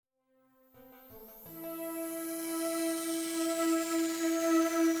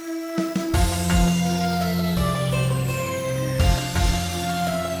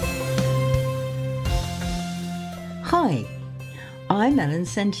Hi, I'm Ellen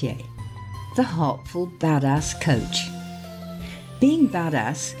Sentier, the Heartful Badass Coach. Being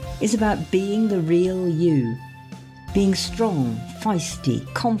badass is about being the real you, being strong, feisty,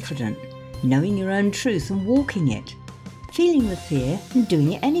 confident, knowing your own truth and walking it, feeling the fear and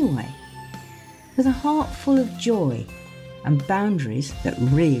doing it anyway, with a heart full of joy and boundaries that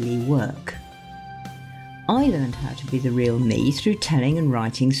really work. I learned how to be the real me through telling and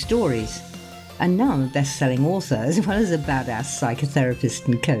writing stories, and now I'm a best-selling author as well as a badass psychotherapist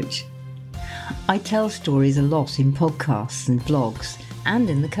and coach. I tell stories a lot in podcasts and blogs and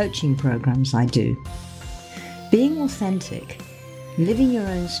in the coaching programs I do. Being authentic, living your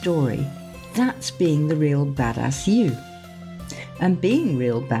own story, that's being the real badass you. And being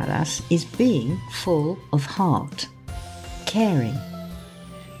real badass is being full of heart, caring.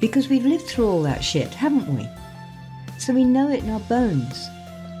 Because we've lived through all that shit, haven't we? So we know it in our bones.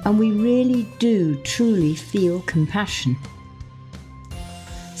 And we really do truly feel compassion.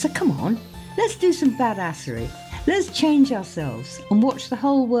 So come on, let's do some badassery. Let's change ourselves and watch the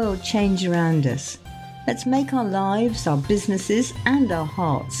whole world change around us. Let's make our lives, our businesses, and our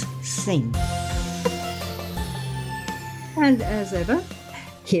hearts sing. And as ever,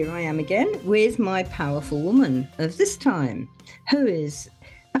 here I am again with my powerful woman of this time, who is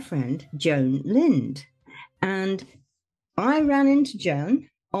a friend, Joan Lind. And I ran into Joan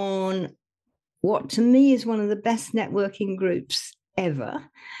on what to me is one of the best networking groups ever,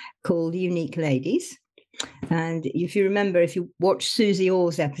 called Unique Ladies. And if you remember, if you watch Susie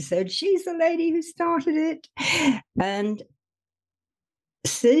Orr's episode, she's the lady who started it. And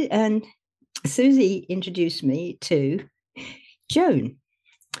Susie introduced me to Joan,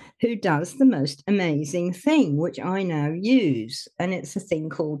 who does the most amazing thing, which I now use. And it's a thing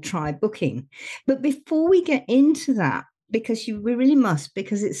called Try Booking. But before we get into that, because we really must,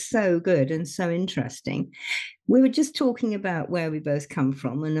 because it's so good and so interesting. We were just talking about where we both come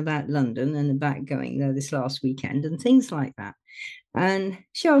from and about London and about going there this last weekend and things like that. And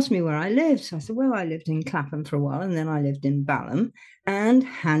she asked me where I lived. So I said, well, I lived in Clapham for a while and then I lived in Balham. And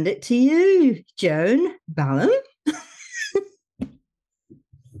hand it to you, Joan. Balham.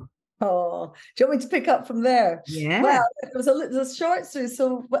 Oh, do you want me to pick up from there? Yeah. Well, it was a short story.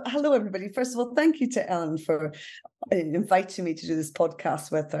 So, hello, everybody. First of all, thank you to Ellen for inviting me to do this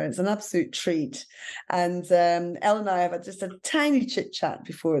podcast with her. It's an absolute treat. And Ellen and I have just a tiny chit chat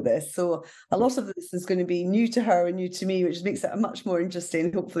before this. So a lot of this is going to be new to her and new to me, which makes it a much more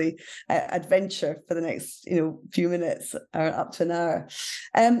interesting, hopefully, adventure for the next, few minutes or up to an hour.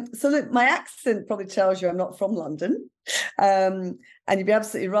 So look, my accent probably tells you I'm not from London. And you'd be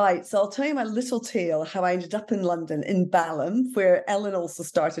absolutely right. So I'll tell you my little tale, how I ended up in London, in Balham, where Ellen also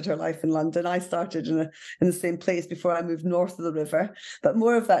started her life in London. I started in the same place before I moved north of the river, but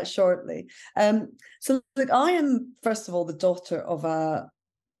more of that shortly. So look, I am, first of all, the daughter of a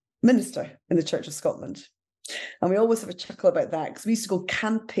minister in the Church of Scotland. And we always have a chuckle about that because we used to go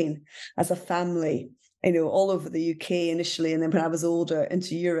camping as a family, all over the UK initially, and then when I was older,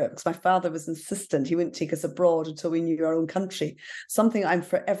 into Europe, because my father was insistent he wouldn't take us abroad until we knew our own country, something I'm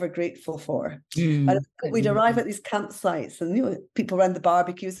forever grateful for. And we'd arrive at these campsites and, people around the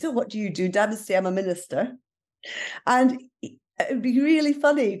barbecue, so what do you do? Dad would say, I'm a minister. And it would be really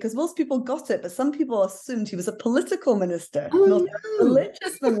funny because most people got it, but some people assumed he was a political minister, not a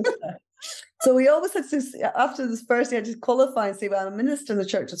religious minister. So we always had to, after this first year, I had to qualify and say, well, I'm a minister in the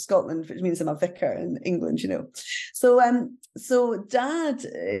Church of Scotland, which means I'm a vicar in England, So Dad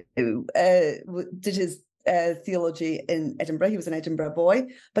did his theology in Edinburgh. He was an Edinburgh boy,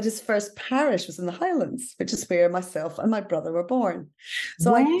 but his first parish was in the Highlands, which is where myself and my brother were born.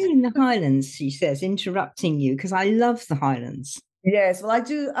 So where in the Highlands, she says, interrupting you, because I love the Highlands. Yes, well, I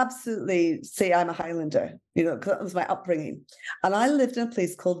do absolutely say I'm a Highlander, because that was my upbringing. And I lived in a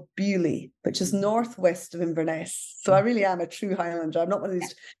place called Beaulieu, which is northwest of Inverness. So I really am a true Highlander. I'm not one of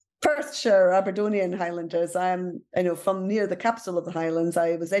these Perthshire or Aberdonian Highlanders. I am, from near the capital of the Highlands.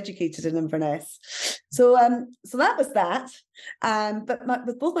 I was educated in Inverness. So that was that. But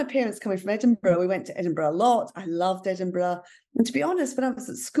with both my parents coming from Edinburgh, we went to Edinburgh a lot. I loved Edinburgh. And to be honest, when I was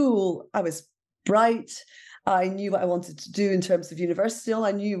at school, I was bright. I knew what I wanted to do in terms of university. All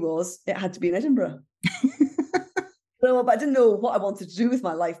I knew was it had to be in Edinburgh. But I didn't know what I wanted to do with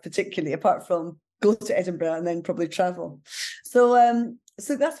my life particularly, apart from go to Edinburgh and then probably travel. So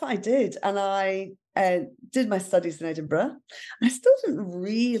that's what I did. And I did my studies in Edinburgh. I still didn't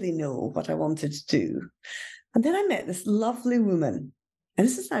really know what I wanted to do. And then I met this lovely woman. And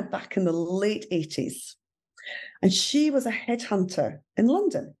this is now back in the late 80s. And she was a headhunter in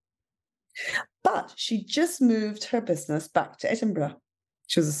London. But she just moved her business back to Edinburgh.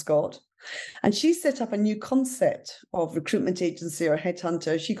 She was a Scot. And she set up a new concept of recruitment agency or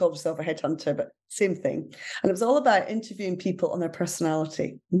headhunter. She called herself a headhunter, but same thing. And it was all about interviewing people on their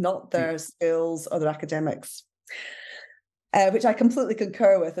personality, not their skills or their academics. Which I completely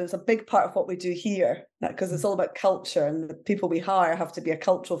concur with. And it's a big part of what we do here, because it's all about culture, and the people we hire have to be a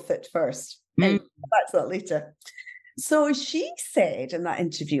cultural fit first. Anyway, back to that later. So she said in that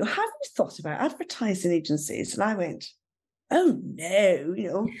interview, have you thought about advertising agencies? And I went, oh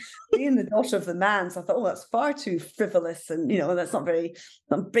no, being the daughter of the man. So I thought, oh, that's far too frivolous. And, that's not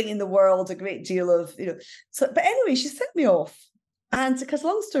bringing the world a great deal of, So, but anyway, she sent me off. And to cut a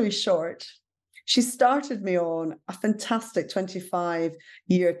long story short, she started me on a fantastic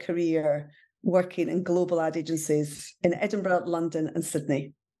 25-year career working in global ad agencies in Edinburgh, London, and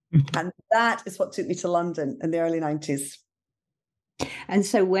Sydney. Mm-hmm. And that is what took me to London in the early 90s. And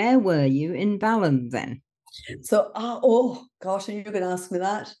so where were you in Balham then? So, oh gosh, are you going to ask me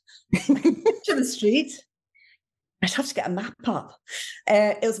that? I can picture the street. I'd have to get a map up.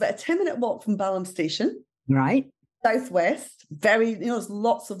 It was about a 10-minute walk from Balham Station. Right. Southwest, very, there's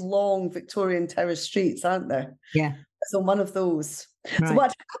lots of long Victorian terrace streets, aren't there? Yeah. So one of those. Right. So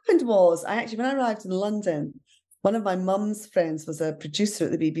what happened was, when I arrived in London, one of my mum's friends was a producer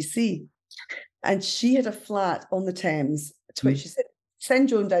at the BBC, and she had a flat on the Thames, to which she said, send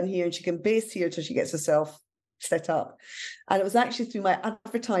Joan down here and she can base here till she gets herself set up. And it was actually through my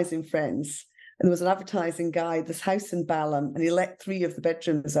advertising friends. And there was an advertising guy, this house in Balham, and he let 3 of the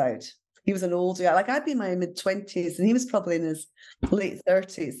bedrooms out. He was an older guy, like I'd be in my mid-20s, and he was probably in his late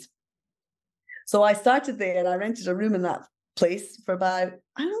 30s. So I started there, and I rented a room in that place for about,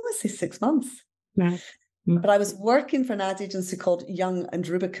 I don't want to say 6 months. Right. But I was working for an ad agency called Young and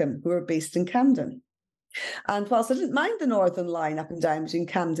Rubicon, who were based in Camden. And whilst I didn't mind the Northern Line up and down between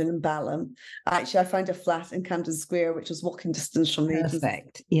Camden and Balham, actually I found a flat in Camden Square, which was walking distance from the agency.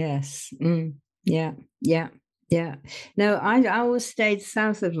 Perfect. Yes. Yeah. No, I always stayed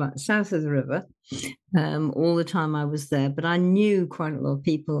south of the river all the time I was there, but I knew quite a lot of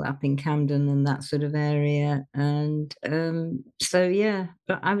people up in Camden and that sort of area. And so, yeah,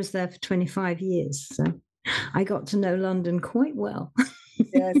 but I was there for 25 years. So I got to know London quite well.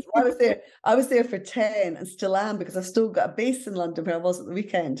 Yes, I was there for 10 and still am, because I've still got a base in London where I was at the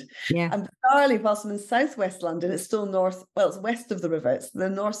weekend. Yeah. And bizarrely, whilst I'm in southwest London, it's still it's west of the river. It's the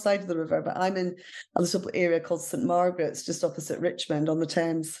north side of the river, but I'm in a little area called St Margaret's, just opposite Richmond on the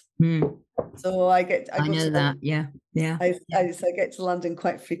Thames. So I know that. Yeah. I get to London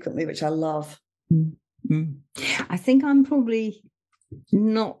quite frequently, which I love. I think I'm probably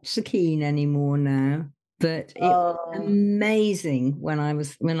not so keen anymore now. But it was amazing when I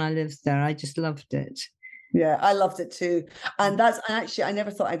lived there. I just loved it. Yeah, I loved it too. And I never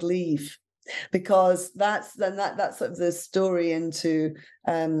thought I'd leave, because that's sort of the story into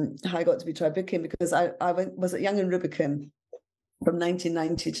how I got to be Tribucan, because I was at Young and Rubicon from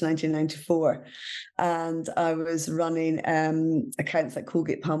 1990 to 1994, and I was running accounts like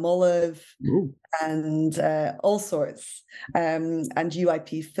Colgate Palmolive. Ooh. And all sorts, and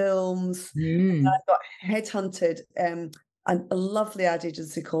UIP Films. And I got headhunted, and a lovely ad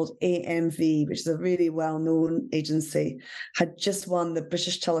agency called AMV, which is a really well-known agency, had just won the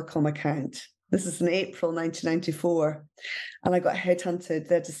British Telecom account. This is in April 1994, and I got headhunted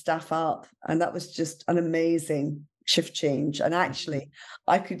there to staff up, and that was just an amazing shift change. And actually,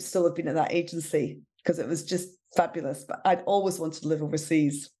 I could still have been at that agency because it was just fabulous. But I'd always wanted to live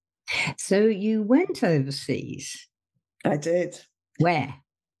overseas. So you went overseas? I did. Where?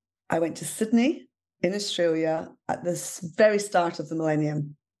 I went to Sydney in Australia at the very start of the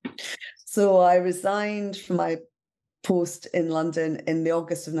millennium. So I resigned from my post in London in the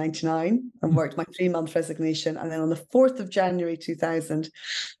August of 99 and worked my 3-month resignation. And then on the 4th of January 2000,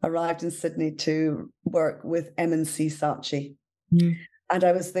 arrived in Sydney to work with M&C Saatchi. And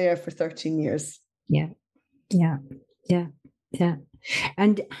I was there for 13 years. Yeah.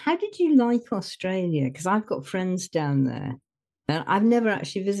 And how did you like Australia? Because I've got friends down there. And I've never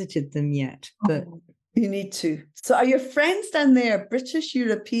actually visited them yet, but... You need to. So are your friends down there British,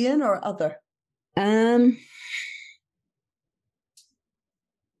 European, or other?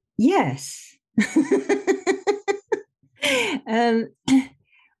 Yes.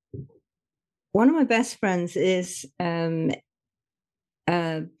 One of my best friends is a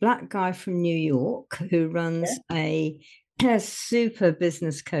black guy from New York who runs a super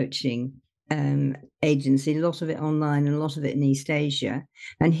business coaching agency, a lot of it online and a lot of it in East Asia.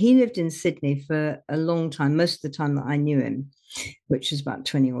 And he lived in Sydney for a long time, most of the time that I knew him, which was about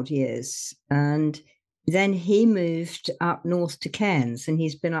 20 odd years. And then he moved up north to Cairns, and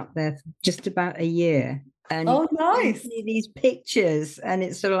he's been up there for just about a year. And nice. you see these pictures, and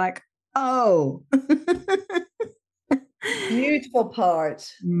it's sort of like, Oh. Beautiful part.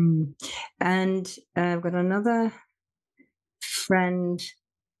 And I've got another friend,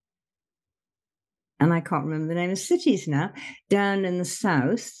 and I can't remember the name of cities now, down in the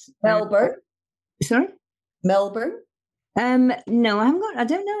south. Melbourne. Sorry? Melbourne. No, I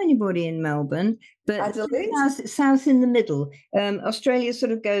don't know anybody in Melbourne, but Adelaide. south in the middle. Australia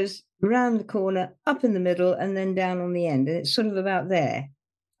sort of goes around the corner, up in the middle, and then down on the end. And it's sort of about there.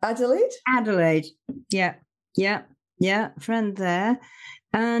 Adelaide. Adelaide. Yeah. Friend there.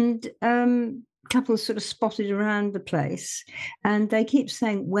 And couple sort of spotted around the place, and they keep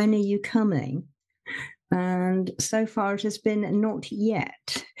saying, "When are you coming?" And so far it has been not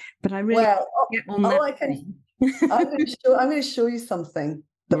yet. But I really get on that thing. I'm going to show you something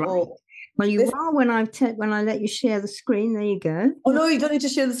that will. Well, you are when I let you share the screen. There you go. Oh no, you don't need to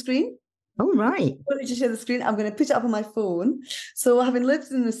share the screen. Oh right. You don't need to share the screen. I'm going to put it up on my phone. So, having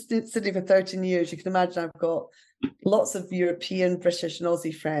lived in the city for 13 years, you can imagine I've got lots of European, British, and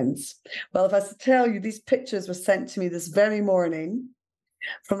Aussie friends. Well, if I was to tell you, these pictures were sent to me this very morning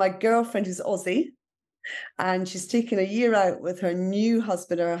from my girlfriend who's Aussie. And she's taken a year out with her new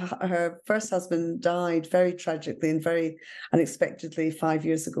husband. Her first husband died very tragically and very unexpectedly 5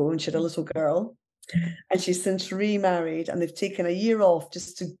 years ago, and she had a little girl. And she's since remarried, and they've taken a year off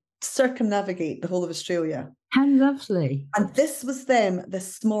just to circumnavigate the whole of Australia. How lovely. And this was them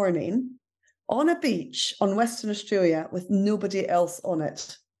this morning on a beach on Western Australia with nobody else on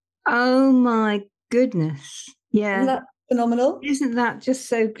it. Oh my goodness. Yeah. Isn't that phenomenal? Isn't that just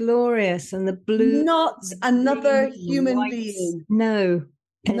so glorious? And the blue. Not another human being. No.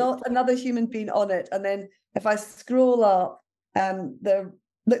 Not another human being on it. And then if I scroll up, there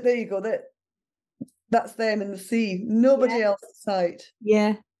you go. That's them in the sea. Nobody else in sight.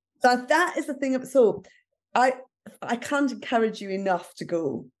 Yeah. So that is the thing. So I can't encourage you enough to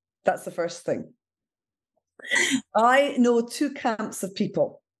go. That's the first thing. I know two camps of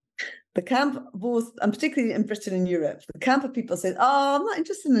people. The camp, both, and particularly in Britain and Europe, the camp of people say, "Oh, I'm not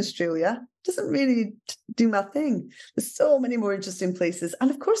interested in Australia. It doesn't really do my thing. There's so many more interesting places." And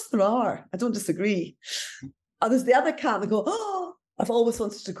of course there are. I don't disagree. And there's the other camp that go, "Oh, I've always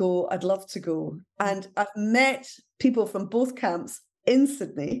wanted to go. I'd love to go." And I've met people from both camps in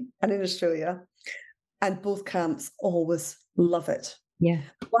Sydney and in Australia, and both camps always love it. Yeah.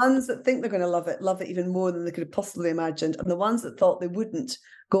 The ones that think they're going to love it even more than they could have possibly imagined. And the ones that thought they wouldn't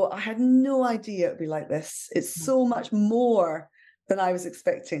go, "I had no idea it would be like this. It's so much more than I was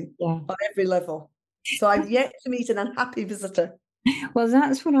expecting on every level." So I've yet to meet an unhappy visitor. Well,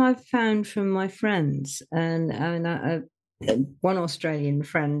 that's what I've found from my friends. And one Australian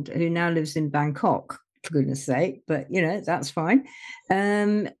friend who now lives in Bangkok, for goodness sake, but, that's fine.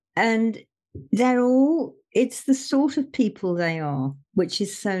 And they're all, it's the sort of people they are, which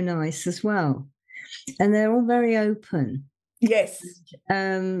is so nice as well. And they're all very open. Yes.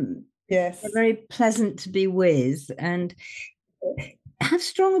 Yes. They're very pleasant to be with and have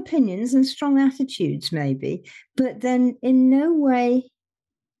strong opinions and strong attitudes, maybe, but then in no way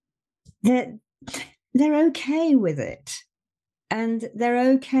they're okay with it. And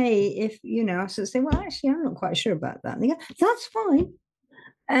they're okay if, I sort of say, "Well, actually, I'm not quite sure about that." And they go, "That's fine."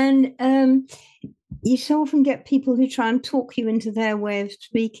 And you so often get people who try and talk you into their way of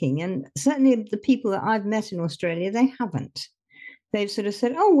speaking. And certainly the people that I've met in Australia, they haven't. They've sort of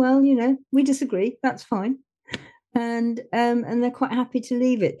said, "Oh, well, we disagree. That's fine." And they're quite happy to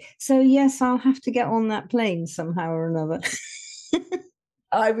leave it. So, yes, I'll have to get on that plane somehow or another.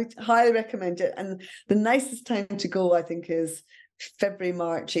 I would highly recommend it. And the nicest time to go, I think, is February,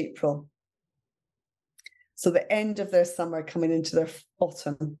 March, April. So the end of their summer coming into their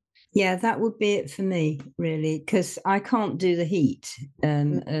autumn. Yeah, that would be it for me, really, because I can't do the heat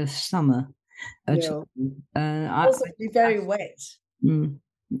of summer at all. Also, it'd be very wet.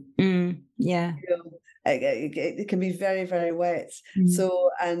 Yeah. It can be very, very wet. So,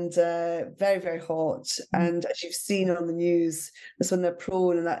 and very, very hot. And as you've seen on the news, that's when they're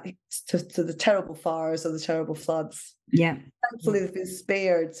prone to the terrible fires or the terrible floods. Yeah. Thankfully, they've been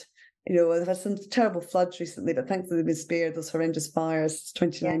spared. They've had some terrible floods recently, but thankfully they've been spared those horrendous fires.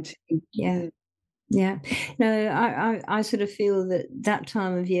 2019. Yeah. No, I sort of feel that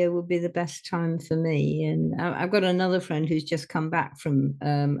time of year would be the best time for me. And I've got another friend who's just come back from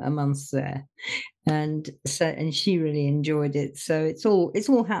a month there, and she really enjoyed it. So it's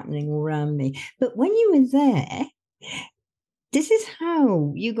all happening all around me. But when you were there, this is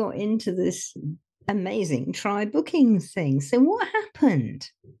how you got into this amazing try booking thing. So what happened?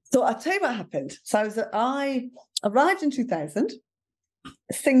 So I'll tell you what happened. So I arrived in 2000,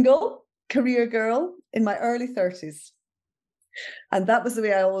 single, career girl in my early 30s. And that was the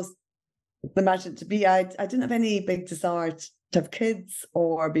way I always imagine it to be. I didn't have any big desire to have kids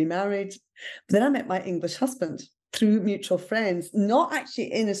or be married. But then I met my English husband through mutual friends, not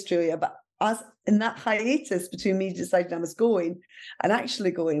actually in Australia, but as in that hiatus between me deciding I was going and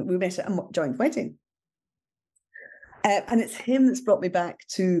actually going, we met at a joint wedding. And it's him that's brought me back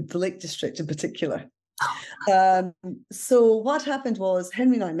to the Lake District in particular. So what happened was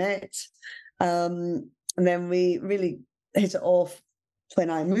Henry and I met, and then we really hit it off when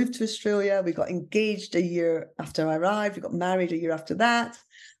I moved to Australia. We got engaged a year after I arrived. We got married a year after that.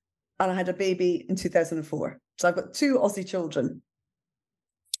 And I had a baby in 2004. So I've got 2 Aussie children.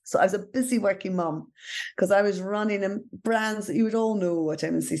 So I was a busy working mum because I was running brands that you would all know at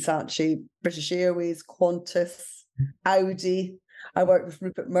M&C Saatchi, British Airways, Qantas, Audi. I worked with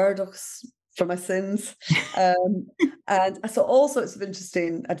Rupert Murdoch's for my sins. And I saw all sorts of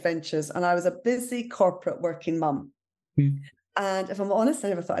interesting adventures. And I was a busy corporate working mum. And if I'm honest, I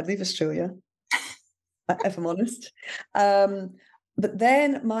never thought I'd leave Australia, if I'm honest. But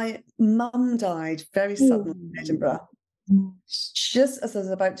then my mum died very suddenly in Edinburgh, just as I was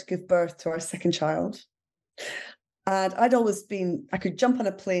about to give birth to our second child. And I'd always been, I could jump on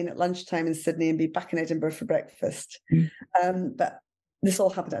a plane at lunchtime in Sydney and be back in Edinburgh for breakfast. But this all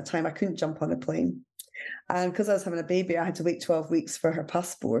happened at a time I couldn't jump on a plane. And because I was having a baby, I had to wait 12 weeks for her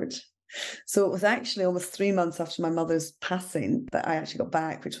passport. So it was actually almost 3 months after my mother's passing that I actually got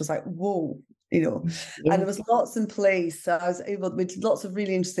back, which was like, whoa, you know. Yeah. And there was lots in place. So I was able, we did lots of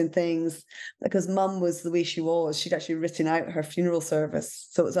really interesting things because mum was the way she was. She'd actually written out her funeral service.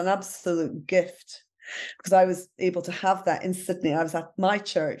 So it was an absolute gift because I was able to have that in Sydney. I was at my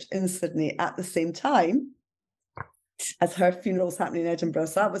church in Sydney at the same time as her funeral was happening in Edinburgh.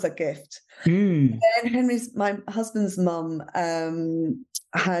 So that was a gift. Then my husband's mum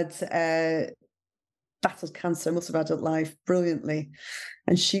had battled cancer most of her adult life brilliantly.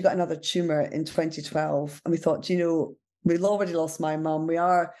 And she got another tumour in 2012. And we thought, you know, we've already lost my mum. We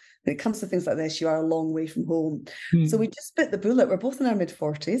are, when it comes to things like this, you are a long way from home. So we just bit the bullet. We're both in our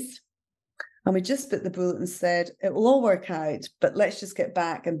mid-40s. And we just bit the bullet and said, it will all work out, but let's just get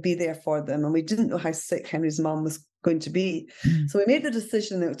back and be there for them. And we didn't know how sick Henry's mum was going to be. So we made the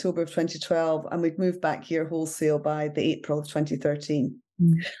decision in October of 2012, and we'd moved back here wholesale by the April of 2013.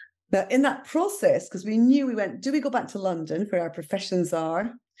 Now, in that process, because we knew we went, do we go back to London, where our professions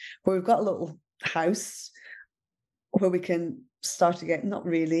are, where we've got a little house, where we can start again? Not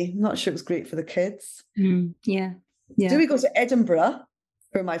really. Not sure it was great for the kids. Yeah. Do we go to Edinburgh,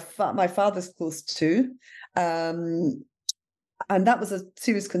 where my father's close to, and that was a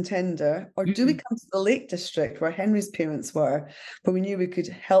serious contender, or do we come to the Lake District where Henry's parents were, where we knew we could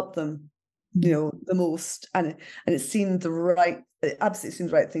help them, you know, the most, and it seemed it absolutely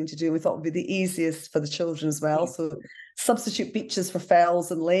seemed the right thing to do. We thought it would be the easiest for the children as well. So substitute beaches for fells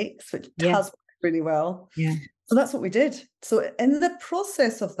and lakes, which has worked really well. So that's what we did. So in the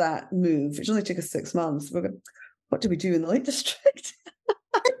process of that move, which only took us 6 months, we're going, what do we do in the Lake District?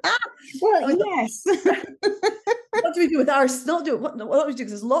 Well, yes. What do we do with our, what do we do?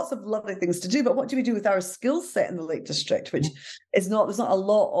 Because there's lots of lovely things to do, but what do we do with our skill set in the Lake District, which is there's not a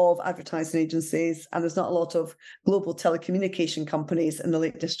lot of advertising agencies, and there's not a lot of global telecommunication companies in the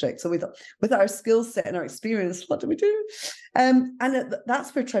Lake District. So with our skill set and our experience, what do we do? And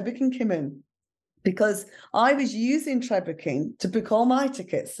that's where Tribooking came in, because I was using Tribooking to book all my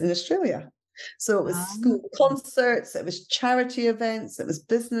tickets in Australia. So it was school concerts, it was charity events, it was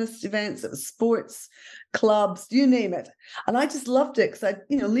business events, it was sports clubs, you name it. And I just loved it because I'd,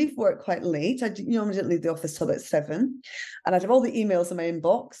 leave work quite late. I normally didn't leave the office till about 7. And I'd have all the emails in my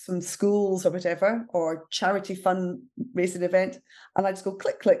inbox from schools or whatever, or charity fundraising event. And I'd just go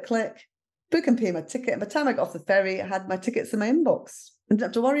click, click, click, book and pay my ticket. And by the time I got off the ferry, I had my tickets in my inbox and didn't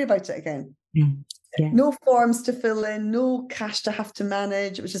have to worry about it again. No forms to fill in, no cash to have to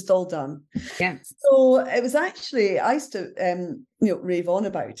manage. It was just all done. So it was actually, I used to, rave on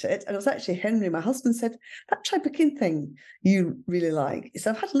about it. And it was actually Henry, my husband, said, that Tribooking thing you really like. He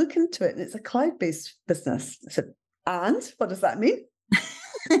said, I've had a look into it and it's a cloud-based business. I said, and what does that mean?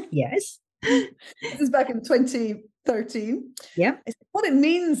 Yes. This is back in 2013. Yeah. What it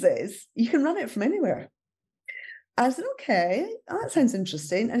means is you can run it from anywhere. I said, okay, that sounds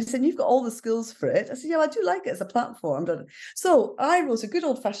interesting. And he said, you've got all the skills for it. I said, yeah, I do like it as a platform. So I wrote a good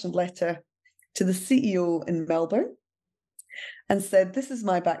old-fashioned letter to the CEO in Melbourne and said, this is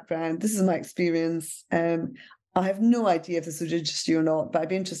my background, this is my experience. I have no idea if this would interest you or not, but I'd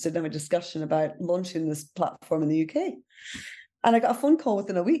be interested in having a discussion about launching this platform in the UK. And I got a phone call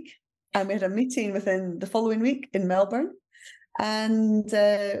within a week. And we had a meeting within the following week in Melbourne. And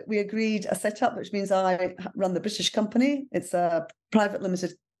we agreed a setup, which means I run the British company. It's a private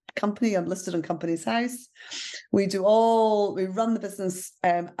limited company. I'm listed on Companies House. We run the business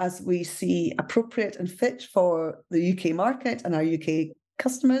as we see appropriate and fit for the UK market and our UK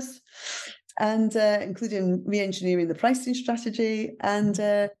customers, and including re-engineering the pricing strategy. And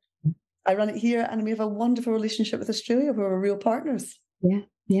I run it here, and we have a wonderful relationship with Australia, who are real partners.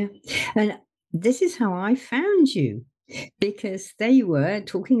 Yeah. And this is how I found you, because there you were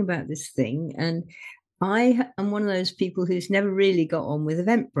talking about this thing, and I am one of those people who's never really got on with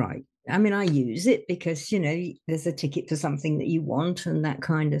Eventbrite. I mean, I use it because, there's a ticket for something that you want and that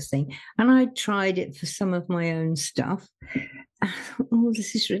kind of thing. And I tried it for some of my own stuff. Oh,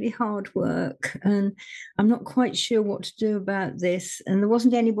 this is really hard work, and I'm not quite sure what to do about this. And there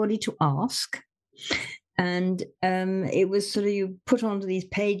wasn't anybody to ask. And it was sort of, you put onto these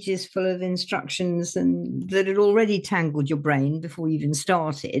pages full of instructions and that had already tangled your brain before you even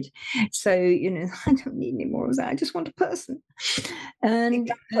started. So, I don't need any more of that. I just want a person. And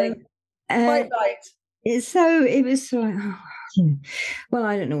exactly. Quite right. So it was sort of well,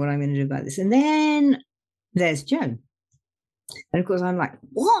 I don't know what I'm going to do about this. And then there's Joan. And of course, I'm like,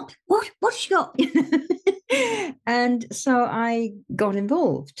 what's she got? And so I got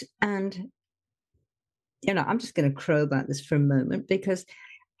involved. And I'm just going to crow about this for a moment, because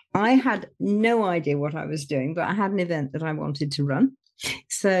I had no idea what I was doing, but I had an event that I wanted to run.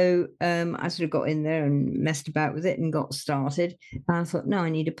 So I sort of got in there and messed about with it and got started. And I thought, no, I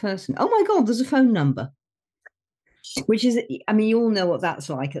need a person. Oh my God, there's a phone number, which is, you all know what that's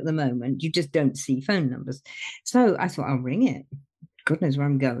like at the moment. You just don't see phone numbers. So I thought, I'll ring it. God knows where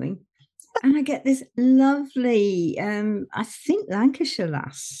I'm going. And I get this lovely, I think Lancashire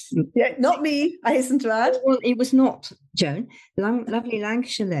lass. Yeah, not me, I hasten to add. Well, it was not Joan, lovely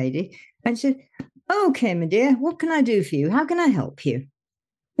Lancashire lady. And she said, okay, my dear, what can I do for you? How can I help you?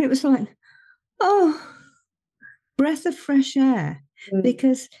 And it was like, breath of fresh air.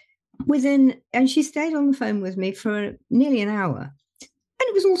 Because and she stayed on the phone with me for nearly an hour, and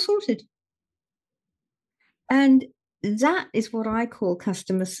it was all sorted. And that is what I call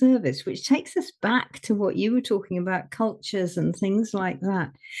customer service, which takes us back to what you were talking about, cultures and things like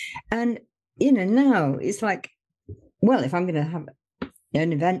that. And, now it's like, well, if I'm going to have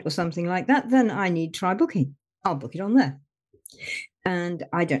an event or something like that, then I need try booking. I'll book it on there. And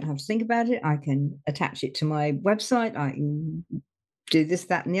I don't have to think about it. I can attach it to my website. I can do this,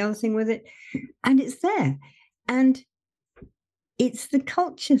 that, and the other thing with it. And it's there. And it's the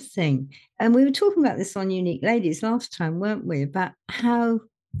culture thing. And we were talking about this on Unique Ladies last time, weren't we? About how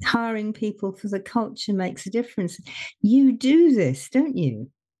hiring people for the culture makes a difference. You do this, don't you?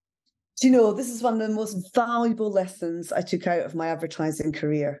 Do you know, this is one of the most valuable lessons I took out of my advertising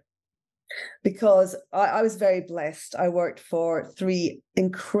career, because I was very blessed. I worked for 3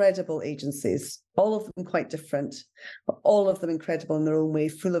 incredible agencies, all of them quite different, but all of them incredible in their own way,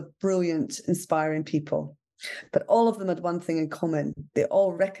 full of brilliant, inspiring people. But all of them had one thing in common. They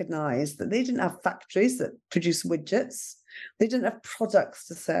all recognized that they didn't have factories that produce widgets. They didn't have products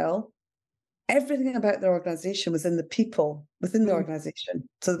to sell. Everything about their organization was in the people within the organization.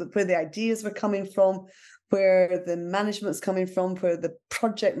 So where the ideas were coming from, where the management's coming from, where the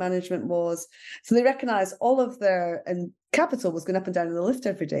project management was. So they recognized all of their capital was going up and down in the lift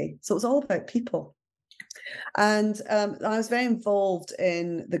every day. So it was all about people. And I was very involved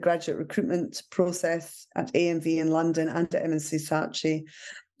in the graduate recruitment process at AMV in London and at M&C Saatchi.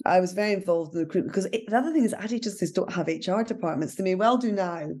 I was very involved in the recruitment, because the other thing is ad agencies don't have HR departments. They may well do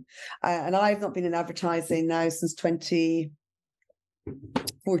now. And I've not been in advertising now since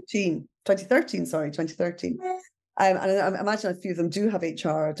 2013. And I imagine a few of them do have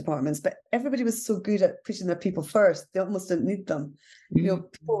HR departments, but everybody was so good at putting their people first, they almost didn't need them. People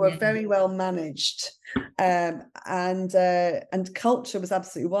were very well managed, and culture was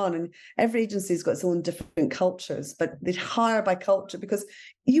absolutely one. And every agency's got its own different cultures, but they'd hire by culture, because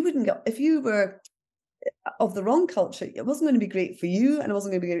you wouldn't get, if you were of the wrong culture, it wasn't going to be great for you, and it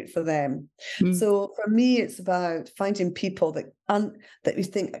wasn't going to be great for them. So for me, it's about finding people that we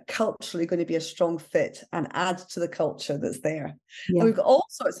think are culturally going to be a strong fit and add to the culture that's there. And we've got all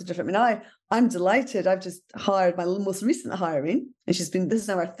sorts of different. I'm delighted. I've just hired my most recent hiring, and this is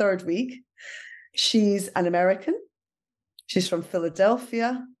now our 3rd week. She's an American. She's from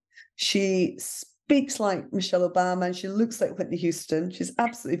Philadelphia. She speaks like Michelle Obama, and she looks like Whitney Houston. She's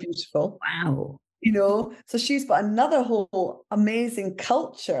absolutely beautiful. Wow. So she's got another whole amazing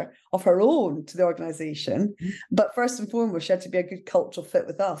culture of her own to the organization. But first and foremost, she had to be a good cultural fit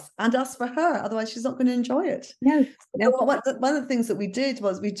with us, and us for her. Otherwise, she's not going to enjoy it. No. So one of the things that we did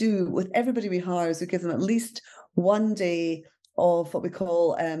was, we do with everybody we hire is we give them at least one day of what we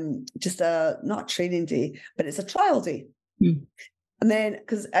call just not a training day, but it's a trial day. And then,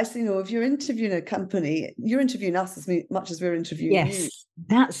 because as you know, if you're interviewing a company, you're interviewing us as much as we're interviewing you. Yes,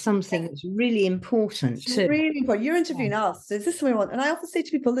 that's something that's really important It's too. really important. You're interviewing us. So is this what we want? And I often say to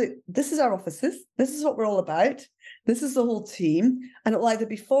people, look, this is our offices. This is what we're all about. This is the whole team. And it'll either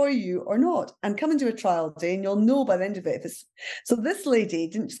be for you or not. And come and do a trial day and you'll know by the end of it if it's... So this lady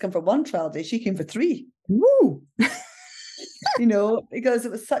didn't just come for one trial day, she came for 3. Woo! You know, because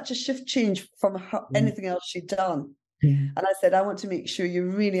it was such a shift change from her, anything else she'd done. Yeah. And I said, I want to make sure you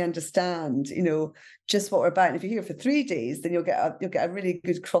really understand, you know, just what we're about. And if you're here for 3 days, then you'll get a really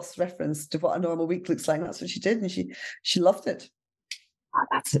good cross reference to what a normal week looks like. And that's what she did, and she loved it.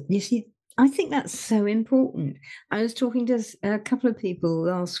 You see, I think that's so important. I was talking to a couple of people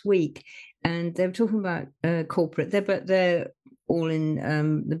last week, and they were talking about corporate. They're all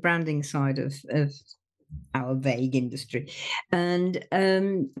in the branding side of our vague industry, and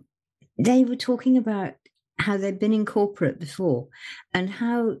they were talking about how they'd been in corporate before and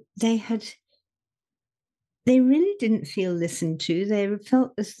how they really didn't feel listened to. They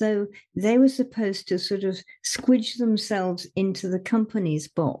felt as though they were supposed to sort of squidge themselves into the company's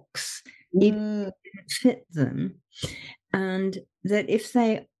box, even if it didn't fit them. And that if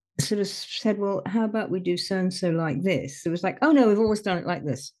they sort of said, well, how about we do so-and-so like this? It was like, oh no, we've always done it like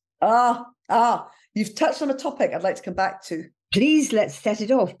this. You've touched on a topic I'd like to come back to. Please, let's set it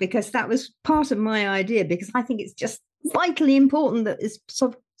off, because that was part of my idea, because I think it's just vitally important that this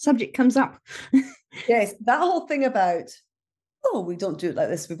subject comes up. Yes, that whole thing about, oh, we don't do it like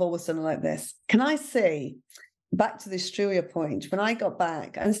this, we've always done it like this. Can I say, back to the Australia point, when I got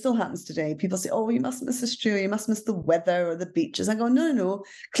back, and it still happens today, people say, oh, you must miss Australia, you must miss the weather or the beaches. I go, no.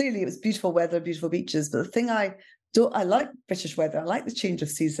 Clearly it was beautiful weather, beautiful beaches. But the thing I like British weather. I like the change of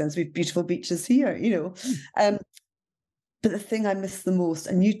seasons. We have beautiful beaches here, you know. But the thing I miss the most,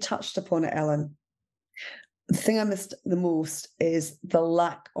 and you touched upon it, Ellen, the thing I missed the most is the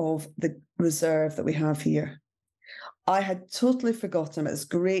lack of the reserve that we have here. I had totally forgotten about this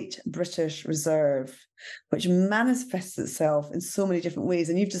great British reserve, which manifests itself in so many different ways.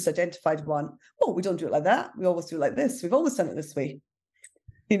 And you've just identified one. Oh, we don't do it like that. We always do it like this. We've always done it this way.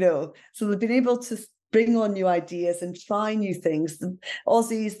 You know, so they've been able to bring on new ideas and try new things. The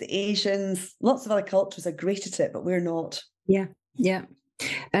Aussies, the Asians, lots of other cultures are great at it, but we're not. Yeah.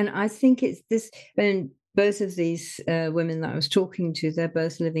 And I think it's this, and both of these women that I was talking to, they're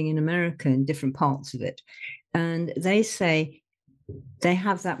both living in America in different parts of it. And they say they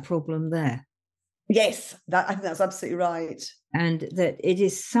have that problem there. Yes, I think that's absolutely right. And that it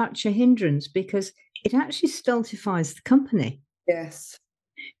is such a hindrance because it actually stultifies the company. Yes.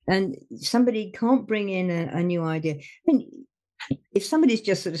 And somebody can't bring in a new idea. I mean, if somebody's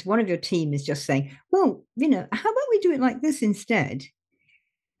just sort of, one of your team is just saying, well, you know, how about we do it like this instead?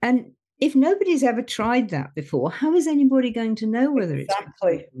 And if nobody's ever tried that before, how is anybody going to know whether it's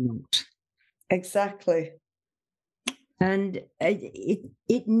or not? Exactly. And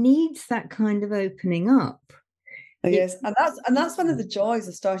it needs that kind of opening up. Yes, and that's one of the joys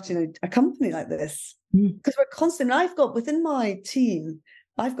of starting a company like this, because we're constantly. I've got within my team,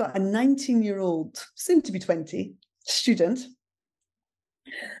 I've got a 19-year-old, soon to be 20, student.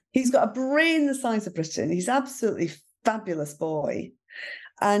 He's got a brain the size of Britain. He's absolutely fabulous boy,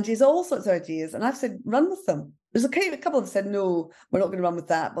 and he's all sorts of ideas. And I've said, run with them. There's a couple have said, no, we're not going to run with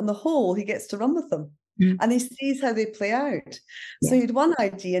that. But on the whole, he gets to run with them. And he sees how they play out. So he had one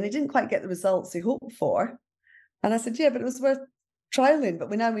idea and he didn't quite get the results he hoped for. And I said, yeah, but it was worth trialing.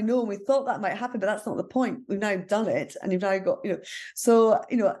 But we know, and we thought that might happen, but that's not the point. We've now done it, and you've now got, you know, so,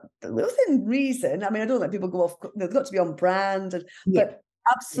 you know, within reason. I mean, I don't let people go off, they've got to be on brand, but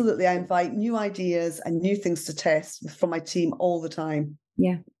absolutely, I invite new ideas and new things to test from my team all the time.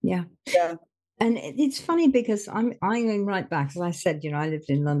 Yeah. And it's funny because I'm going right back. As I said, you know, I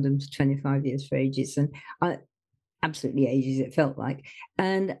lived in London for 25 years for ages, and absolutely ages it felt like.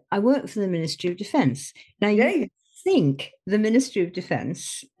 And I worked for the Ministry of Defence. Now, you think the Ministry of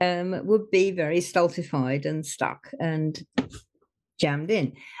Defence would be very stultified and stuck and jammed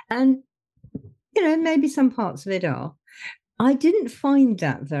in. And, you know, maybe some parts of it are. I didn't find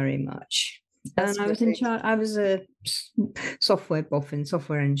that very much. And I was in charge. I was a software boffin,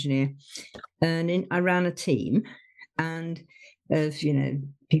 software engineer, and I ran a team, and of, you know,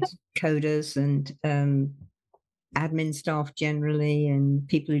 people, coders and admin staff generally, and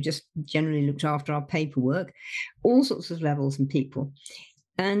people who just generally looked after our paperwork, all sorts of levels and people,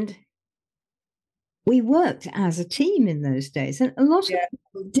 and we worked as a team in those days, and a lot of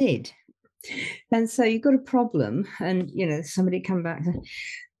people did. And so you got a problem, and, you know, somebody come back and,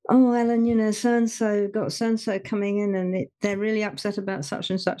 oh, Ellen, so-and-so got so-and-so coming in and they're really upset about such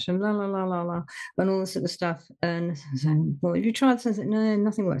and such and la, la, la, la, la, and all this sort of stuff. And so, well, have you tried something? No,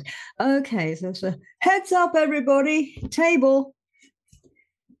 nothing works. Okay, so heads up, everybody, table.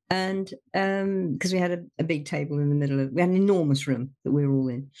 And because we had a big table in the middle of, we had an enormous room that we were all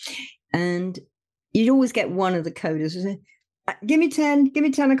in. And you'd always get one of the coders who say, give me 10,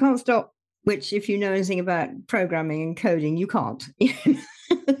 I can't stop. Which, if you know anything about programming and coding, you can't.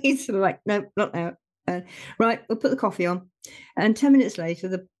 He's sort of like, no, not now. Right, we'll put the coffee on. And 10 minutes later,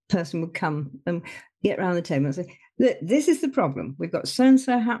 the person would come and get around the table and say, look, this is the problem. We've got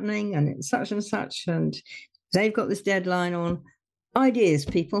so-and-so happening, and it's such and such, and they've got this deadline on. Ideas,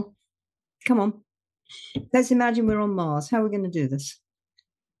 people. Come on. Let's imagine we're on Mars. How are we going to do this?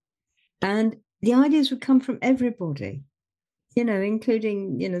 And the ideas would come from everybody.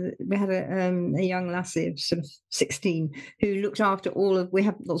 Including, we had a young lassie of sort of 16 who looked after we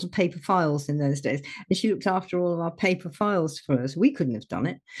had lots of paper files in those days, and she looked after all of our paper files for us. We couldn't have done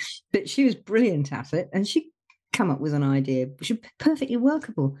it, but she was brilliant at it, and she'd come up with an idea which was perfectly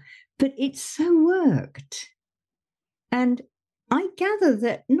workable, but it so worked. And I gather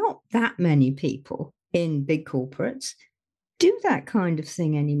that not that many people in big corporates do that kind of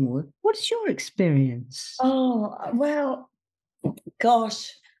thing anymore. What is your experience? Oh, well,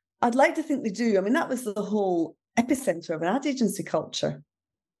 gosh, I'd like to think they do. I mean, that was the whole epicenter of an ad agency culture.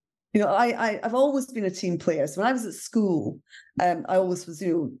 I've always been a team player. So when I was at school, I always was,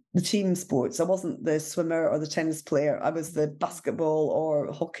 the team sports. I wasn't the swimmer or the tennis player. I was the basketball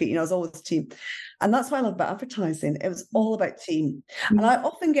or hockey. I was always team. And that's what I love about advertising. It was all about team. Mm-hmm. And I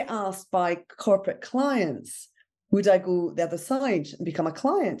often get asked by corporate clients, would I go the other side and become a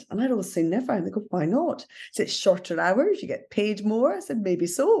client? And I'd always say never. And they go, why not? So it's shorter hours, you get paid more. I said, maybe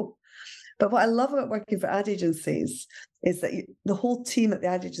so. But what I love about working for ad agencies is that the whole team at the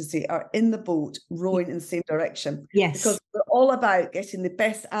ad agency are in the boat rowing in the same direction. Yes. Because we're all about getting the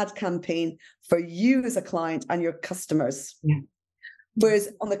best ad campaign for you as a client and your customers. Yeah. Whereas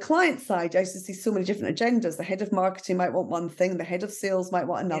on the client side, I used to see so many different agendas. The head of marketing might want one thing, the head of sales might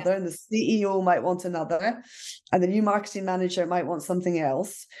want another, and the CEO might want another, and the new marketing manager might want something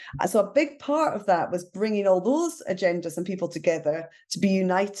else. And so a big part of that was bringing all those agendas and people together to be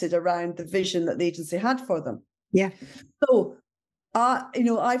united around the vision that the agency had for them. Yeah. So,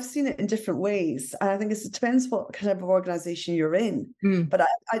 I've seen it in different ways. And I think it depends what kind of organization you're in. But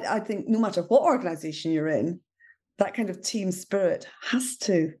I think no matter what organization you're in, that kind of team spirit has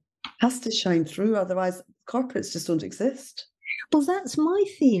to shine through. Otherwise, corporates just don't exist. Well, that's my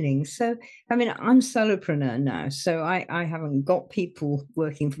feeling. So, I mean, I'm solopreneur now, so I haven't got people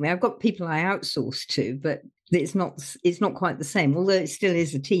working for me. I've got people I outsource to, but it's not quite the same. Although it still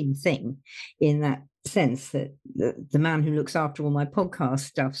is a team thing, in that sense that the man who looks after all my podcast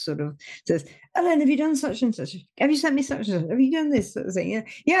stuff sort of says, Ellen, have you done such and such? Have you sent me such and such? Have you done this sort of thing?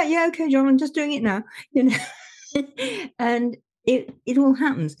 Yeah, okay, John, I'm just doing it now. And it all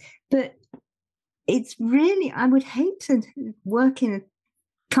happens. But it's really, I would hate to work in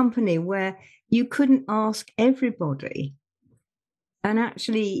a company where you couldn't ask everybody and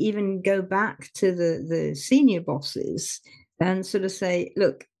actually even go back to the senior bosses and sort of say,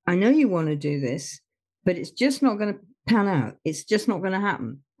 look, I know you want to do this, but it's just not going to pan out. It's just not going to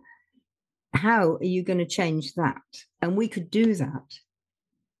happen. How are you going to change that? And we could do that.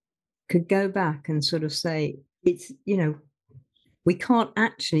 Could go back and sort of say, it's, we can't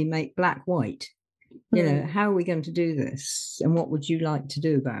actually make black white. How are we going to do this? And what would you like to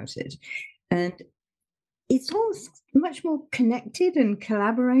do about it? And it's all much more connected and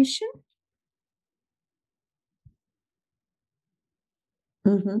collaboration.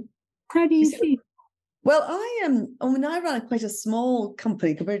 Mm-hmm. How do you feel? Well, I ran quite a small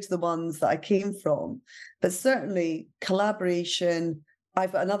company compared to the ones that I came from, but certainly collaboration.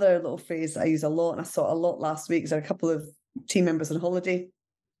 I've got another little phrase I use a lot, and I saw it a lot last week. There are a couple of team members on holiday,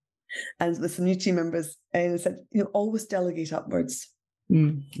 and with some new team members, and said, always delegate upwards.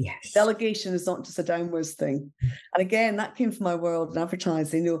 Yes. Delegation is not just a downwards thing. And again, that came from my world in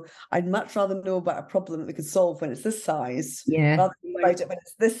advertising. I'd much rather know about a problem that we could solve when it's this size, rather than about it when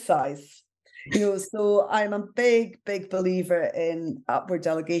it's this size. So I'm a big, big believer in upward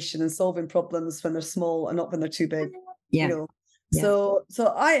delegation and solving problems when they're small and not when they're too big. Yeah. So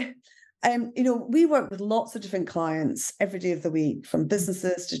I we work with lots of different clients every day of the week, from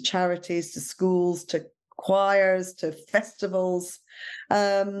businesses to charities to schools to choirs to festivals.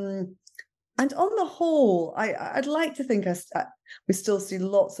 And on the whole, I'd like to think we still see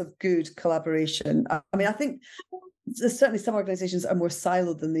lots of good collaboration. I mean, I think there's certainly some organizations are more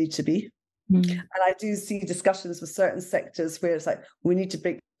siloed than they need to be. And I do see discussions with certain sectors where it's like, we need to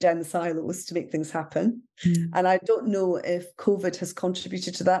break down the silos to make things happen. And I don't know if COVID has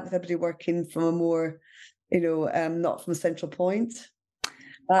contributed to that, with everybody working from a more, not from a central point.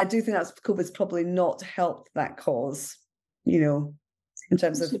 I do think that's COVID's probably not helped that cause, in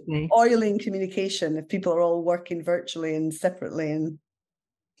terms Possibly. of oiling communication, if people are all working virtually and separately. And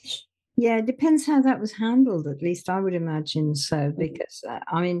yeah, it depends how that was handled, at least I would imagine so, because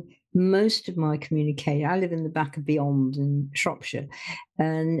most of my communication, I live in the back of Beyond in Shropshire,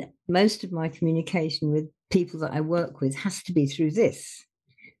 and most of my communication with people that I work with has to be through this,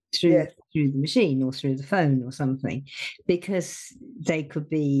 through the machine or through the phone or something, because they could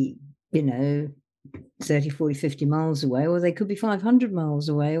be, 30, 40, 50 miles away, or they could be 500 miles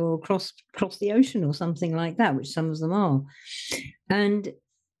away, or across the ocean or something like that, which some of them are. And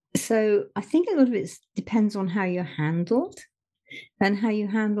so I think a lot of it depends on how you're handled and how you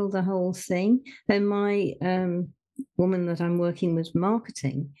handle the whole thing. And my woman that I'm working with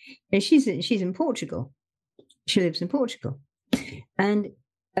marketing, and she's in Portugal. She lives in Portugal. And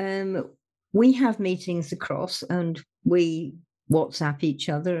we have meetings across, and we WhatsApp each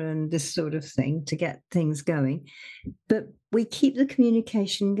other and this sort of thing to get things going. But we keep the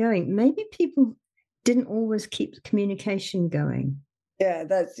communication going. Maybe people didn't always keep the communication going. Yeah,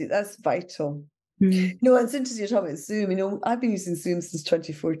 that's vital. It's interesting you're talking about Zoom. I've been using Zoom since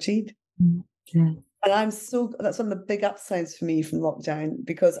 2014. Yeah. And that's one of the big upsides for me from lockdown,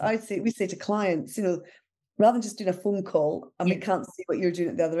 because we say to clients, rather than just doing a phone call and we can't see what you're doing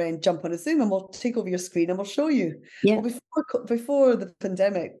at the other end, jump on a Zoom and we'll take over your screen and we'll show you. Yeah. Well, before the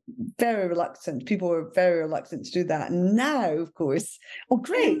pandemic, people were very reluctant to do that. And now, of course,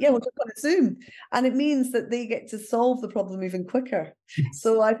 great, we'll jump on a Zoom. And it means that they get to solve the problem even quicker. Yes.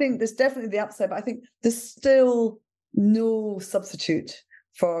 So I think there's definitely the upside, but I think there's still no substitute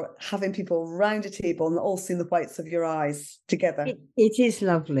for having people round a table and all seeing the whites of your eyes together. It is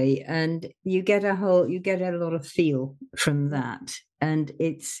lovely, and you get a lot of feel from that, and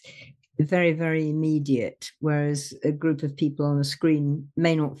it's very, very immediate, whereas a group of people on a screen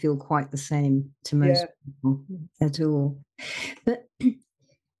may not feel quite the same to most people at all. But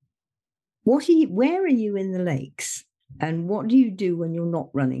where are you in the lakes, and what do you do when you're not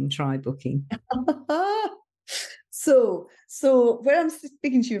running Try Booking? So where I'm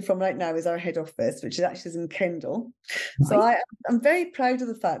speaking to you from right now is our head office, which is in Kendal. Right. So I'm very proud of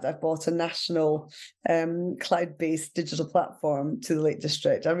the fact I've bought a national cloud-based digital platform to the Lake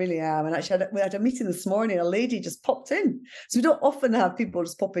District. I really am. And actually, we had a meeting this morning. A lady just popped in. So we don't often have people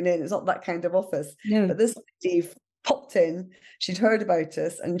just popping in. It's not that kind of office. No. But this lady popped in. She'd heard about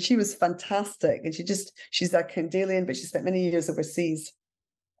us, and she was fantastic. And she's a Kendalian, but she spent many years overseas.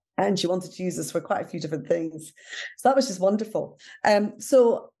 And she wanted to use this for quite a few different things. So that was just wonderful.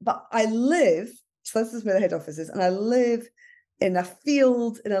 But I live, so this is where the head office is, and I live in a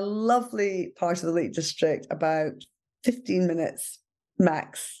field in a lovely part of the Lake District, about 15 minutes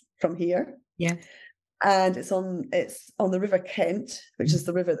max from here. Yeah. And it's on the River Kent, which is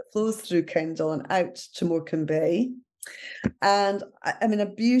the river that flows through Kendal and out to Morecambe Bay. And I'm in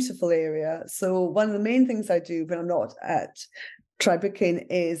a beautiful area. So one of the main things I do when I'm not at Try Booking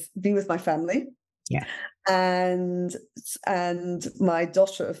is be with my family. Yeah. And my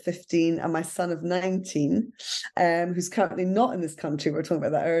daughter of 15 and my son of 19, who's currently not in this country. We were talking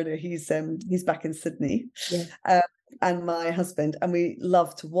about that earlier. He's back in Sydney. Yeah. And my husband, and we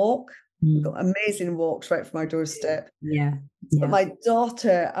love to walk. We've got amazing walks right from our doorstep. Yeah. But my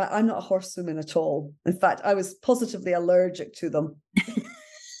daughter, I'm not a horsewoman at all. In fact, I was positively allergic to them.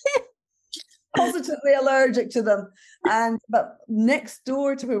 Positively allergic to them. But next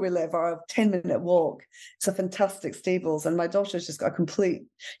door to where we live, are a 10-minute walk. It's a fantastic stables, and my daughter's just got a complete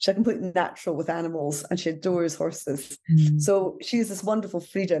natural with animals, and she adores horses. So she has this wonderful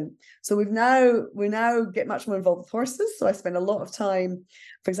freedom. So we now get much more involved with horses. So I spend a lot of time.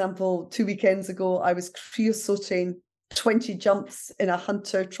 For example, 2 weekends ago, I was creosoting 20 jumps in a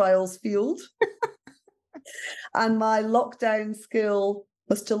hunter trials field. And my lockdown skill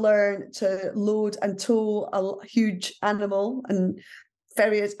was to learn to load and tow a huge animal and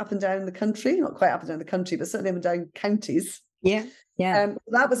ferry it up and down the country. Not quite up and down the country, but certainly up and down counties. Yeah, yeah.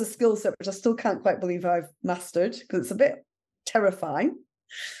 That was a skill set which I still can't quite believe I've mastered, because it's a bit terrifying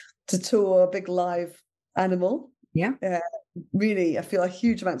to tow a big live animal. Yeah. Really, I feel a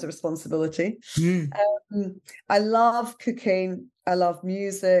huge amount of responsibility. I love cooking. I love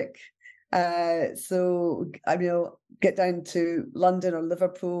music. So get down to London or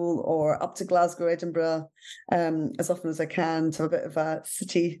Liverpool or up to Glasgow, Edinburgh, as often as I can, to have a bit of a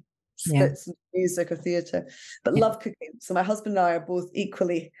city splits into music or theatre, but love cooking. So my husband and I are both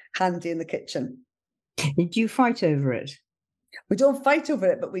equally handy in the kitchen. Did you fight over it? We don't fight over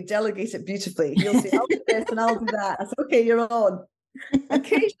it, but we delegate it beautifully. He'll say, I'll do this and I'll do that. I said, okay, you're on.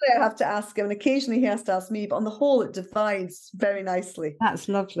 Occasionally I have to ask him and occasionally he has to ask me, but on the whole, it divides very nicely. That's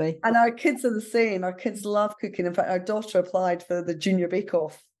lovely. And our kids are the same. Our kids love cooking. In fact, our daughter applied for the Junior Bake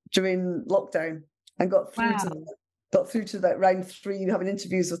Off during lockdown and got through to that round 3, having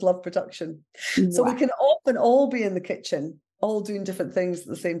interviews with Love Production. So we can often all be in the kitchen, all doing different things at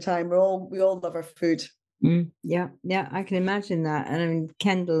the same time. We all love our food. Yeah, I can imagine that. And I mean,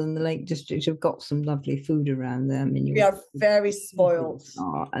 Kendal and the Lake District have got some lovely food around there. I mean, we are very spoiled.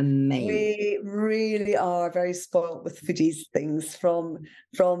 Oh, amazing. We really are very spoiled with foodies things, from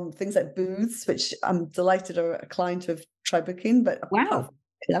things like booths, which I'm delighted are a client of Try Booking. But wow,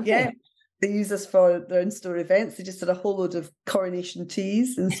 yeah, they use us for their in-store events. They just did a whole load of coronation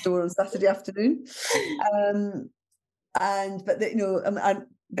teas in store on Saturday afternoon. And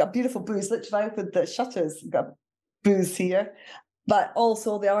got beautiful booths, literally opened the shutters, got booths here, but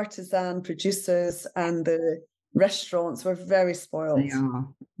also the artisan producers and the restaurants were very spoiled. They are,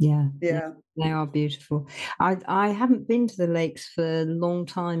 yeah, they are beautiful. I haven't been to the lakes for a long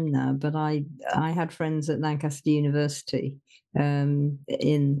time now, but I had friends at Lancaster University in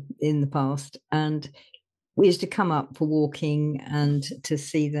the past, and we used to come up for walking and to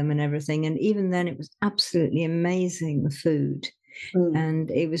see them and everything. And even then, it was absolutely amazing, the food.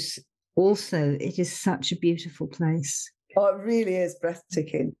 And it is such a beautiful place. Oh, it really is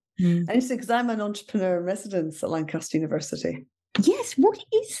breathtaking. And it's because I'm an entrepreneur in residence at Lancaster University. Yes, what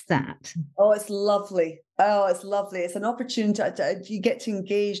is that? Oh, it's lovely. It's an opportunity you get to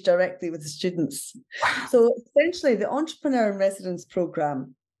engage directly with the students. Wow. So essentially, the Entrepreneur in Residence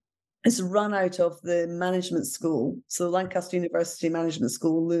programme is run out of the management school. So Lancaster University Management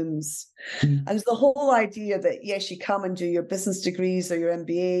School looms. And it's the whole idea that, yes, you come and do your business degrees or your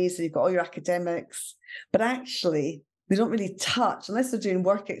MBAs, and you've got all your academics, but actually they don't really touch, unless they're doing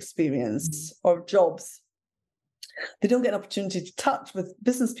work experience or jobs, they don't get an opportunity to touch with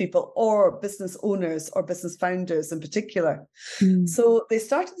business people or business owners or business founders in particular. So they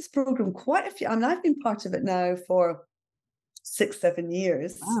started this program I've been part of it now for 6-7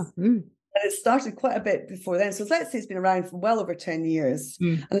 years. Wow. And it started quite a bit before then. So let's say it's been around for well over 10 years.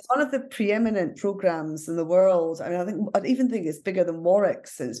 And it's one of the preeminent programs in the world. I mean, I even think it's bigger than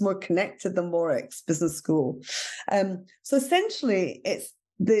Warwick's. It's more connected than Warwick's business school. So essentially, it's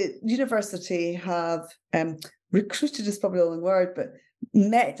the university have recruited is probably the wrong word, but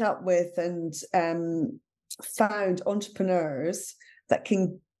met up with and found entrepreneurs that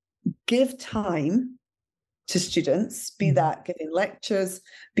can give time to students, be that giving lectures,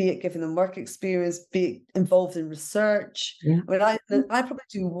 be it giving them work experience, be it involved in research. I mean, I probably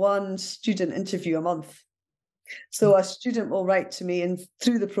do one student interview a month. So a student will write to me and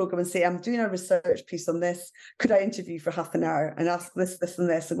through the program and say, I'm doing a research piece on this. Could I interview for half an hour and ask this, this, and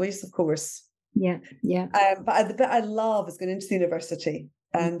this? And we yes, of course. Yeah. But the bit I love is going into the university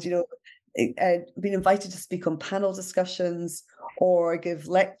and, being invited to speak on panel discussions or give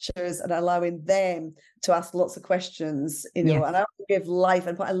lectures and allowing them to ask lots of questions, and I give life.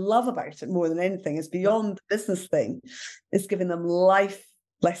 And what I love about it more than anything is beyond the business thing, is giving them life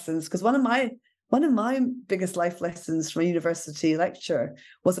lessons. Because one of my biggest life lessons from a university lecture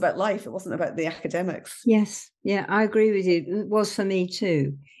was about life. It wasn't about the academics. Yes. Yeah, I agree with you. It was for me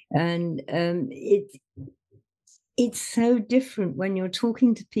too. And it's so different when you're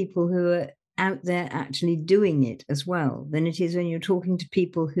talking to people who are out there actually doing it as well than it is when you're talking to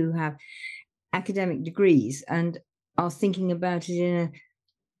people who have academic degrees and are thinking about it in a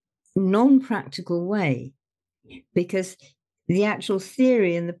non-practical way, because the actual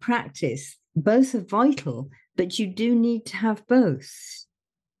theory and the practice both are vital, but you do need to have both.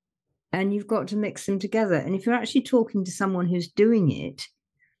 And you've got to mix them together. And if you're actually talking to someone who's doing it,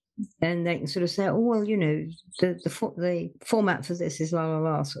 and they can sort of say, oh, well, the format for this is la, la,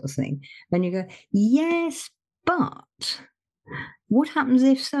 la sort of thing. And you go, yes, but what happens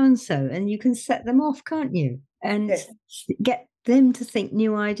if so-and-so? And you can set them off, can't you? And get them to think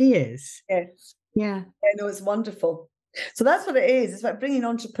new ideas. Yes. Yeah. I know, it's wonderful. So that's what it is. It's about bringing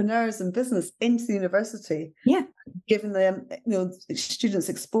entrepreneurs and business into the university. Yeah. Giving them, students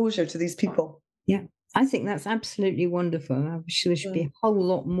exposure to these people. Yeah. I think that's absolutely wonderful. I wish there should be a whole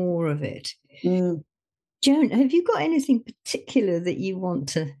lot more of it. Joan, have you got anything particular that you want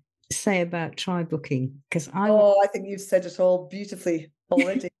to say about Try Booking? Because I think you've said it all beautifully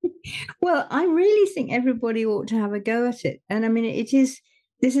already. Well, I really think everybody ought to have a go at it. And I mean,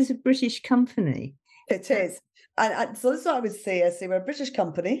 this is a British company. It is. And so this is what I would say. I say we're a British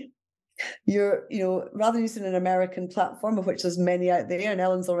company. You're, rather than using an American platform, of which there's many out there, and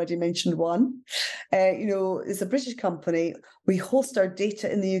Ellen's already mentioned one, it's a British company. We host our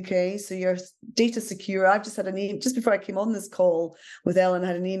data in the UK, so you're data secure. I've just had just before I came on this call with Ellen, I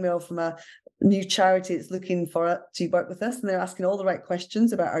had an email from a new charity that's looking to work with us, and they're asking all the right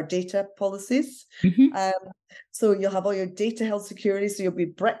questions about our data policies. So you'll have all your data health security, so you'll be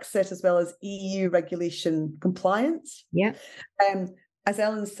Brexit as well as EU regulation compliant. Yeah. As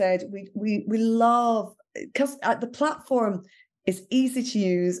Ellen said, we love, because the platform is easy to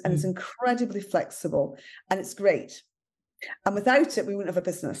use and it's incredibly flexible and it's great. And without it, we wouldn't have a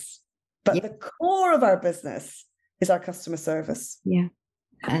business. But the core of our business is our customer service. Yeah.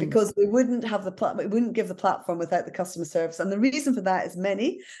 Because we wouldn't give the platform without the customer service. And the reason for that is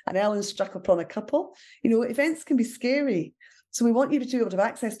many, and Ellen struck upon a couple. Events can be scary. So we want you to be able to have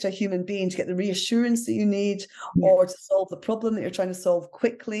access to a human being to get the reassurance that you need, or to solve the problem that you're trying to solve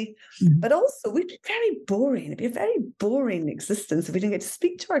quickly. But also, we'd be very boring. It'd be a very boring existence if we didn't get to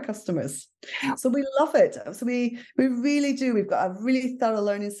speak to our customers. So we love it. So we really do. We've got a really thorough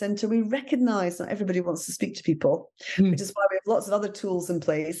learning centre. We recognise not everybody wants to speak to people, which is why we have lots of other tools in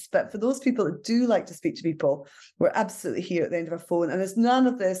place. But for those people that do like to speak to people, we're absolutely here at the end of our phone. And there's none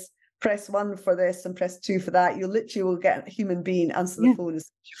of this press 1 for this and press 2 for that. You literally will get a human being answer the phone and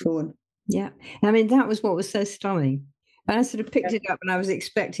switch your phone. Yeah. I mean, that was what was so stunning. And I sort of picked it up and I was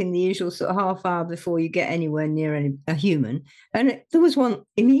expecting the usual sort of half hour before you get anywhere near a human. And there was one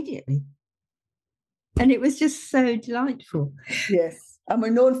immediately. And it was just so delightful. Yes. And we're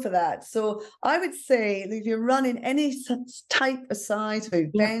known for that. So I would say if you're running any such type of site or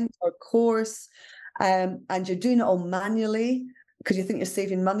event or course, and you're doing it all manually, because you think you're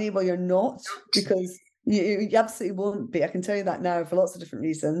saving money, well, you're not, because you absolutely won't be. I can tell you that now for lots of different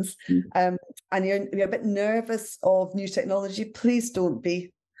reasons. And you're a bit nervous of new technology. Please don't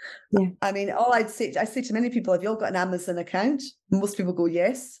be. Yeah. I mean, I say to many people, have you all got an Amazon account? Most people go,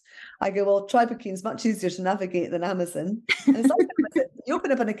 yes. I go, well, TriBooking's much easier to navigate than Amazon. And it's like Amazon. You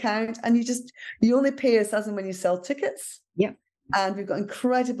open up an account and you only pay us as and when you sell tickets. Yeah. And we've got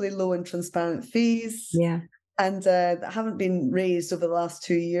incredibly low and transparent fees. Yeah. And that haven't been raised over the last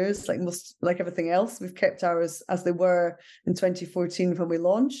 2 years, like everything else. We've kept ours as they were in 2014 when we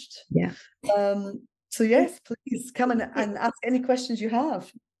launched. Yeah. So yes, please come and ask any questions you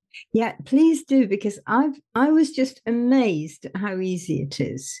have. Yeah, please do, because I was just amazed at how easy it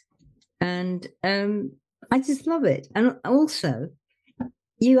is, and I just love it. And also,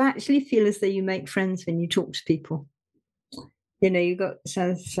 you actually feel as though you make friends when you talk to people. You got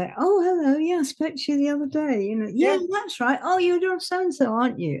to say, oh, hello, yeah, I spoke to you the other day. Yeah, that's right. Oh, you're so-and-so,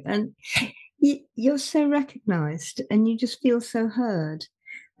 aren't you? And you're so recognised and you just feel so heard.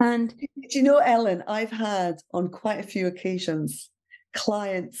 And do you know, Ellen, I've had on quite a few occasions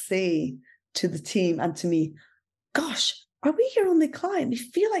clients say to the team and to me, gosh, are we your only client? We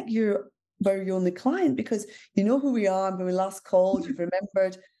feel like we're your only client because you know who we are. And when we last called, you've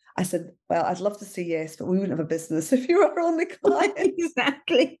remembered. I said, well, I'd love to say yes, but we wouldn't have a business if you were our only client.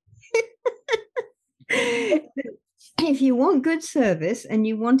 Exactly. If you want good service and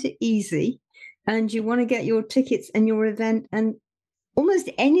you want it easy and you want to get your tickets and your event and almost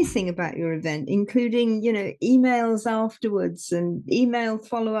anything about your event, including, emails afterwards and email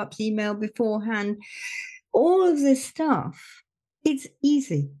follow-ups, email beforehand, all of this stuff, it's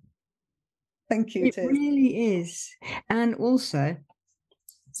easy. Thank you. It really is. And also,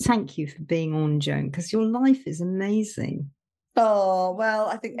 thank you for being on, Joan, because your life is amazing. Oh, well,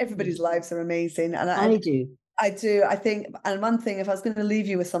 I think everybody's lives are amazing. And I do. I do. I think, and one thing, if I was going to leave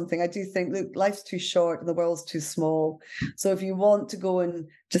you with something, I do think, look, life's too short and the world's too small. So if you want to go and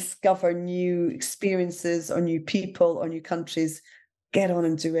discover new experiences or new people or new countries, get on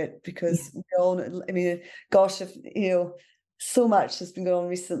and do it, because gosh, if so much has been going on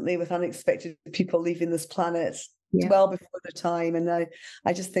recently with unexpected people leaving this planet well before their time. And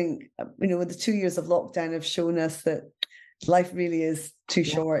I just think, with the 2 years of lockdown have shown us that life really is too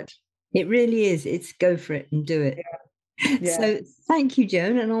short. It really is. It's go for it and do it. Yeah. So thank you,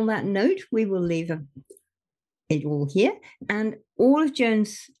 Joan. And on that note, we will leave it all here. And all of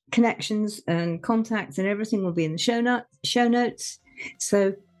Joan's connections and contacts and everything will be in the show notes.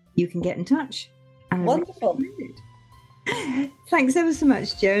 So you can get in touch. Wonderful. Thanks ever so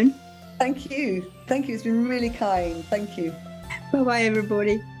much, Joan. Thank you. Thank you. It's been really kind. Thank you. Bye-bye,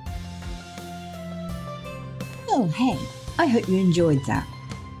 everybody. Oh, hey, I hope you enjoyed that.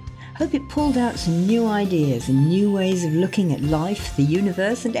 Hope it pulled out some new ideas and new ways of looking at life, the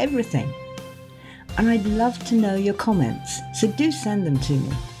universe, and everything. And I'd love to know your comments, so do send them to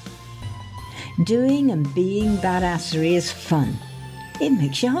me. Doing and being badassery is fun. it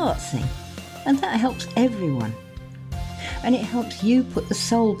makes your heart sing. And that helps everyone. And it helps you put the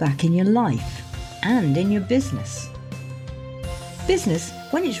soul back in your life and in your business. Business,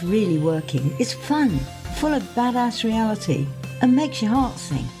 when it's really working, is fun, full of badass reality, and makes your heart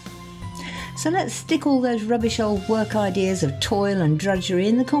sing. So let's stick all those rubbish old work ideas of toil and drudgery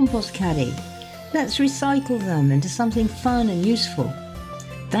in the compost caddy. Let's recycle them into something fun and useful.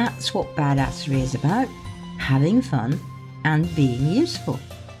 That's what badassery is about, having fun and being useful.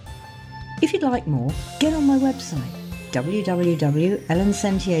 If you'd like more, get on my website,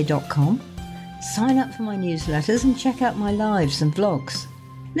 www.ellensentier.com, sign up for my newsletters and check out my lives and vlogs.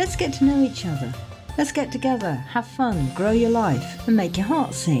 Let's get to know each other. Let's get together, have fun, grow your life and make your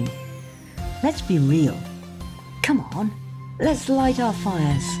heart sing. Let's be real. Come on, let's light our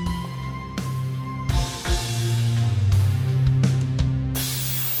fires.